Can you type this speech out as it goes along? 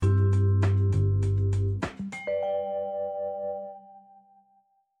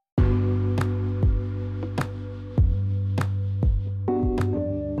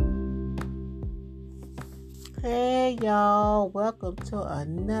y'all. Welcome to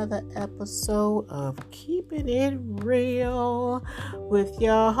another episode of Keeping It Real with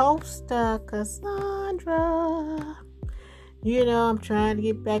your host, Cassandra. You know, I'm trying to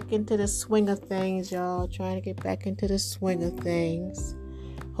get back into the swing of things, y'all.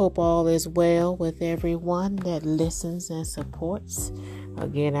 Hope all is well with everyone that listens and supports.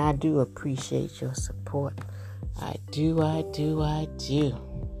 Again, I do appreciate your support. I do.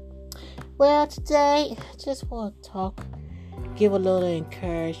 Well, today, I just want to give a little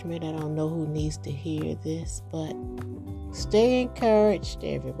encouragement. I don't know who needs to hear this, but stay encouraged,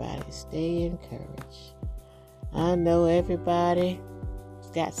 everybody. Stay encouraged. I know everybody's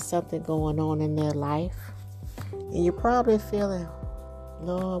got something going on in their life, and you're probably feeling,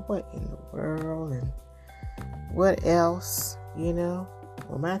 Lord, what in the world and what else, Well,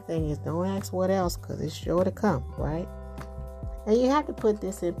 my thing is, don't ask what else, because it's sure to come, right? And you have to put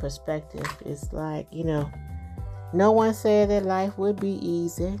this in perspective. It's like, no one said that life would be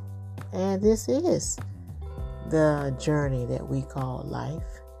easy. And this is the journey that we call life.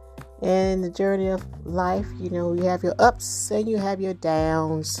 And the journey of life, you have your ups and you have your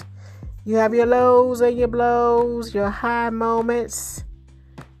downs. You have your lows and your blows, your high moments.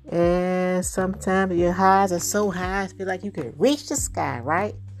 And sometimes your highs are so high, I feel like you can reach the sky,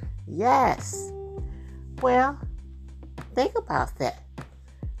 right? Yes. Well, think about that.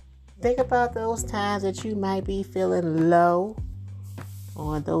 Think about those times that you might be feeling low,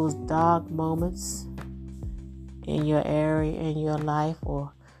 or those dark moments in your area, in your life,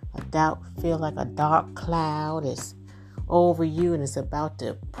 or feel like a dark cloud is over you and it's about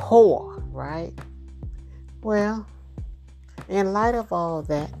to pour, right? Well, in light of all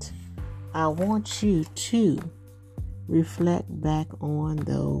that, I want you to reflect back on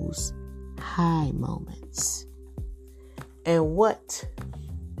those high moments and what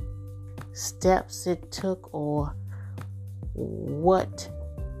steps it took, or what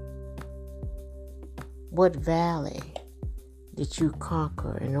valley did you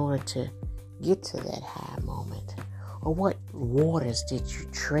conquer in order to get to that high moment, or what waters did you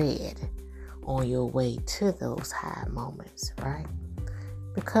tread on your way to those high moments, right?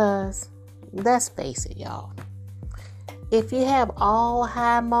 Because let's face it, y'all, if you have all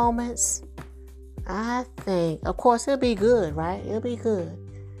high moments, I think, of course, it'll be good, right? It'll be good.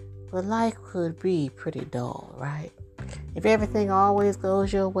 But life could be pretty dull, right? If everything always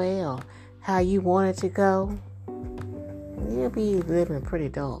goes your way or how you want it to go, you'll be living a pretty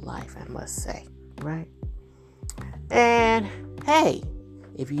dull life, I must say, right? And hey,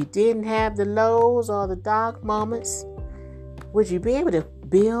 if you didn't have the lows or the dark moments, would you be able to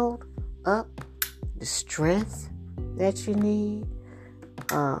build up the strength that you need?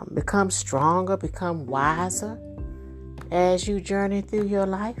 Become stronger, become wiser as you journey through your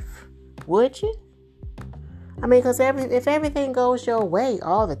life? Would you? I mean, because if everything goes your way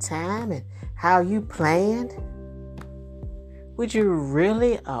all the time and how you planned, would you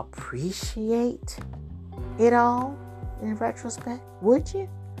really appreciate it all in retrospect? Would you?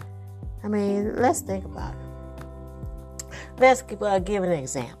 I mean, let's think about it. Let's give an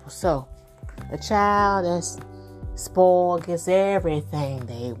example. So, a child that's spoiled gets everything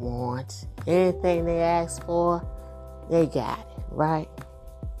they want. Anything they ask for, they got it, right?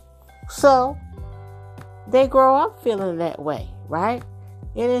 So, they grow up feeling that way, right?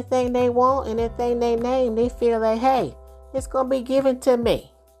 Anything they want, anything they name, they feel like, hey, it's going to be given to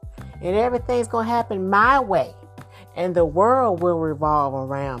me. And everything's going to happen my way. And the world will revolve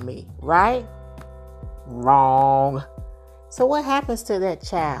around me, right? Wrong. So what happens to that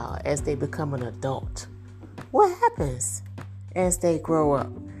child as they become an adult? What happens as they grow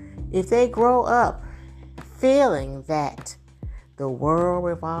up? If they grow up feeling that the world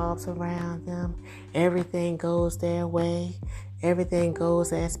revolves around them, everything goes their way, everything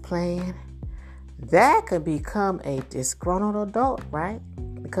goes as planned, that could become a disgruntled adult, right?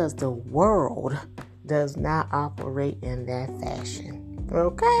 Because the world does not operate in that fashion.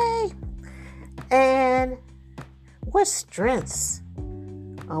 Okay? And what strengths,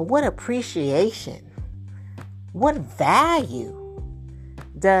 what appreciation, what value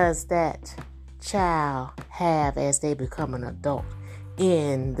does that child have as they become an adult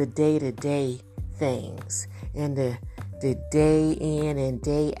in the day-to-day things, in the day in and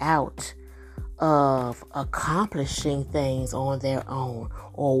day out of accomplishing things on their own,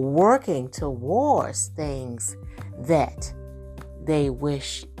 or working towards things that they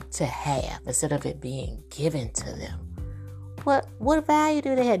wish to have instead of it being given to them? What value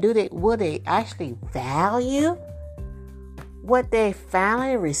do they have? Will they actually value what they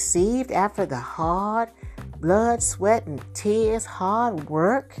finally received after the hard blood, sweat, and tears, hard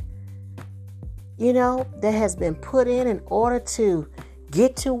work? that has been put in order to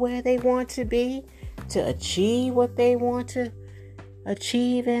get to where they want to be, to achieve what they want to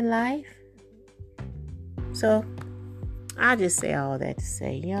achieve in life. So I just say all that to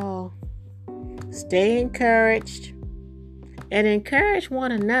say, y'all, stay encouraged and encourage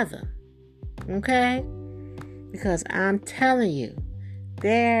one another. Okay? Because I'm telling you,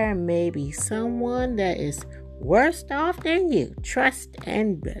 there may be someone that is worse off than you. Trust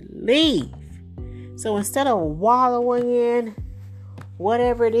and believe. So instead of wallowing in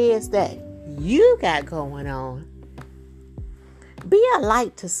whatever it is that you got going on, be a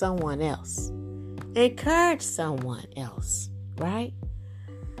light to someone else. Encourage someone else, right?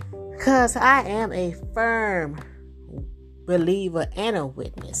 Because I am a firm believer and a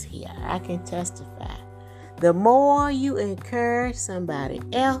witness here. I can testify. The more you encourage somebody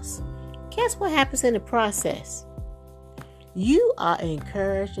else, guess what happens in the process? You are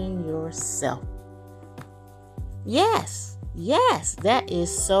encouraging yourself. Yes, that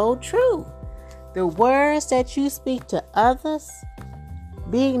is so true. The words that you speak to others,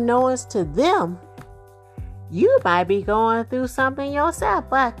 being noise to them, you might be going through something yourself,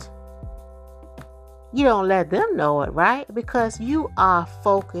 but you don't let them know it, right? Because you are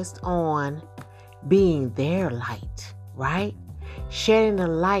focused on being their light, right? Shedding the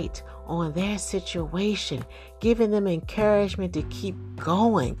light on their situation, giving them encouragement to keep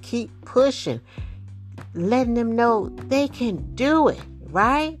going, keep pushing, letting them know they can do it,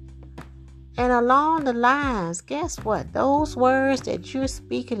 right? And along the lines, guess what? Those words that you're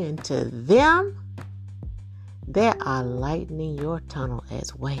speaking into them, they are lightening your tunnel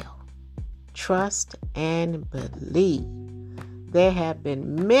as well. Trust and believe. There have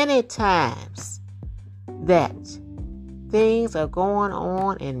been many times that things are going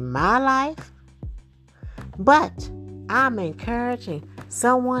on in my life, but I'm encouraging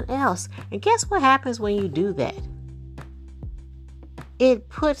someone else. And guess what happens when you do that? It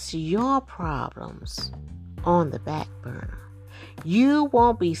puts your problems on the back burner. You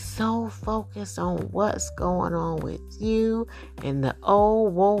won't be so focused on what's going on with you and the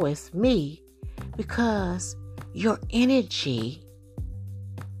old woe is me, because your energy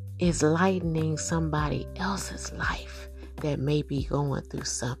is lightening somebody else's life that may be going through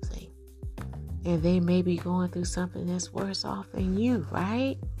something. And they may be going through something that's worse off than you,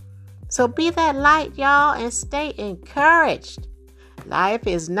 right? So be that light, y'all, and stay encouraged. Life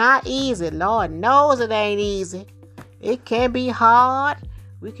is not easy. Lord knows it ain't easy. It can be hard.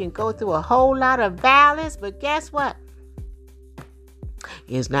 We can go through a whole lot of valleys, but guess what?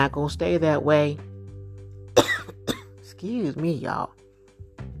 It's not going to stay that way. Excuse me, y'all.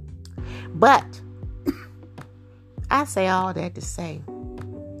 But I say all that to say,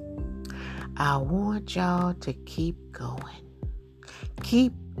 I want y'all to keep going.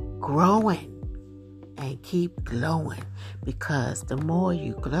 Keep growing and keep glowing, because the more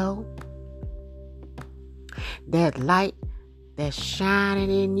you glow, that light that's shining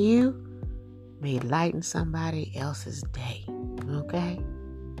in you may lighten somebody else's day. Okay?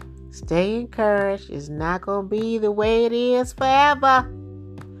 Stay encouraged. It's not going to be the way it is forever.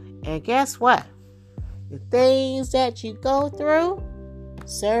 And guess what? The things that you go through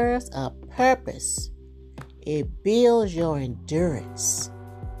serves a purpose. It builds your endurance.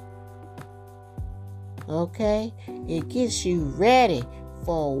 Okay? It gets you ready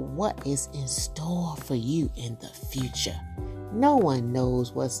for what is in store for you in the future. No one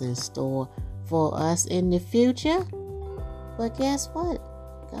knows what's in store for us in the future. But guess what?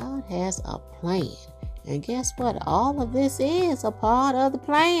 God has a plan. And guess what? All of this is a part of the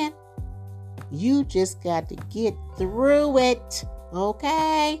plan. You just got to get through it.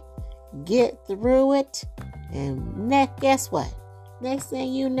 Okay? Get through it. And guess what? Next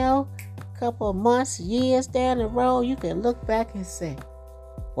thing you know, a couple of months, years down the road, you can look back and say,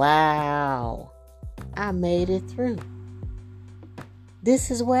 wow, I made it through.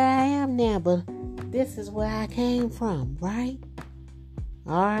 This is where I am now, but this is where I came from, right?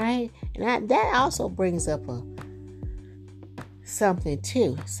 All right? And that also brings up something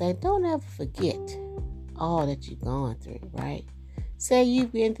too. Say, don't ever forget all that you've gone through, right? Say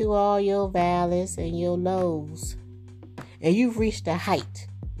you've been through all your valleys and your lows, and you've reached a height,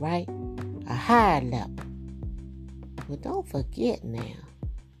 right? A high level. But don't forget now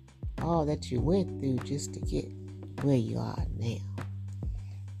all that you went through just to get where you are now.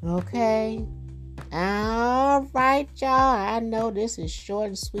 Okay? All right, y'all. I know this is short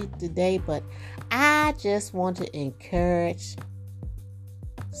and sweet today, but I just want to encourage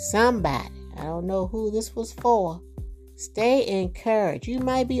somebody. I don't know who this was for. Stay encouraged. You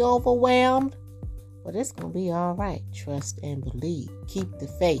might be overwhelmed, but it's going to be all right. Trust and believe. Keep the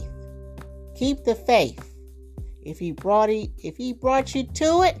faith. Keep the faith. If he brought you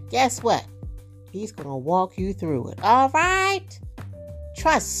to it, guess what? He's going to walk you through it. All right?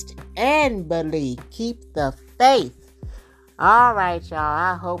 Trust and believe. Keep the faith. All right, y'all.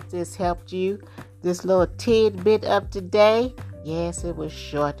 I hope this helped you. This little tidbit of today. Yes, it was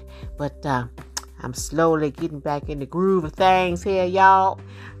short, but I'm slowly getting back in the groove of things here, y'all.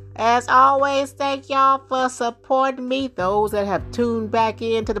 As always, thank y'all for supporting me. Those that have tuned back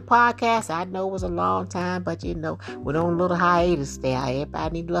into the podcast, I know it was a long time, but we're on a little hiatus there.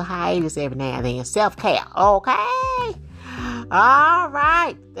 Everybody need a little hiatus every now and then. Self-care, okay? All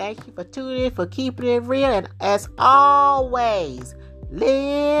right. Thank you for tuning in, for keeping it real. And as always,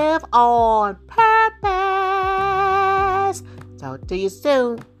 live on purpose. Talk to you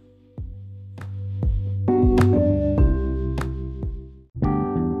soon.